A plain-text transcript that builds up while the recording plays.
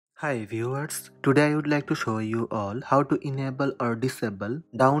Hi viewers, today I would like to show you all how to enable or disable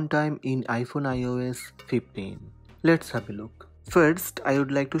downtime in iPhone iOS 15. Let's have a look. First, I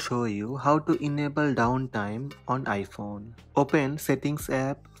would like to show you how to enable downtime on iPhone. Open Settings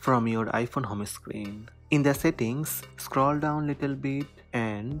app from your iPhone home screen. In the settings, scroll down little bit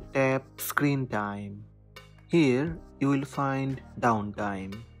and tap Screen Time. Here you will find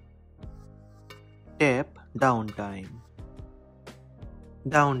Downtime. Tap Downtime.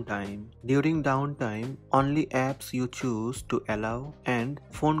 Downtime. During downtime, only apps you choose to allow and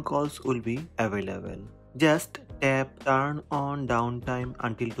phone calls will be available. Just tap Turn on downtime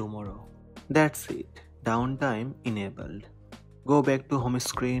until tomorrow. That's it. Downtime enabled. Go back to home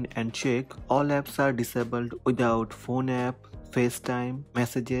screen and check all apps are disabled without phone app, FaceTime,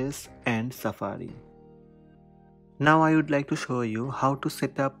 messages and Safari. Now I would like to show you how to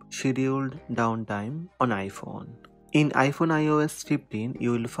set up scheduled downtime on iPhone. In iPhone iOS 15,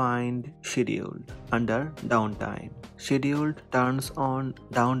 you will find Scheduled under Downtime. Scheduled turns on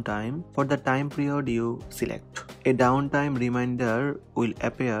downtime for the time period you select. A downtime reminder will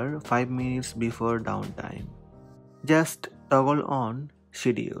appear 5 minutes before downtime. Just toggle on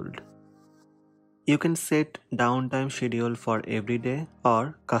Scheduled. You can set downtime schedule for every day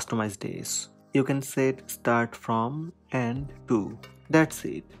or customize days. You can set start from and to. That's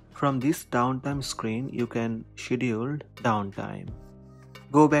it. From this downtime screen, you can schedule downtime.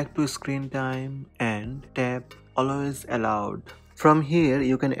 Go back to screen time and tap Always Allowed. From here,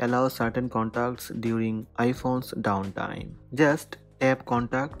 you can allow certain contacts during iPhone's downtime. Just tap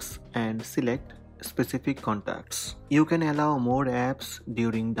Contacts and select specific contacts. You can allow more apps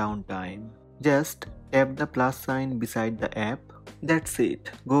during downtime. Just tap the plus sign beside the app. That's it.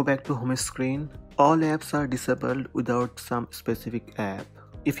 Go back to home screen. All apps are disabled without some specific app.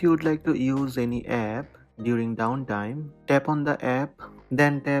 If you would like to use any app during downtime, tap on the app,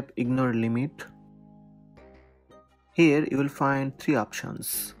 then tap Ignore Limit. Here you will find 3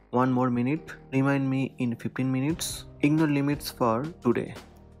 options. 1 more minute, remind me in 15 minutes, ignore limits for today.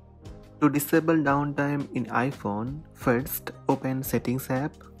 To disable downtime in iPhone, first open Settings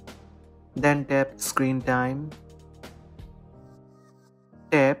app, then tap Screen Time,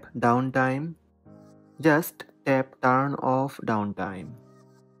 tap Downtime, just tap Turn off downtime.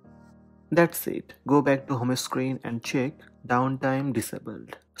 That's it. Go back to home screen and check downtime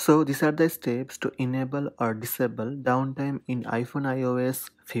disabled. So these are the steps to enable or disable downtime in iPhone iOS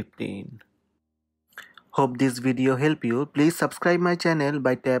 15. Hope this video helped you. Please subscribe my channel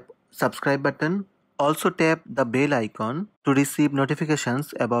by tap subscribe button. Also tap the bell icon to receive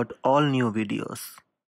notifications about all new videos.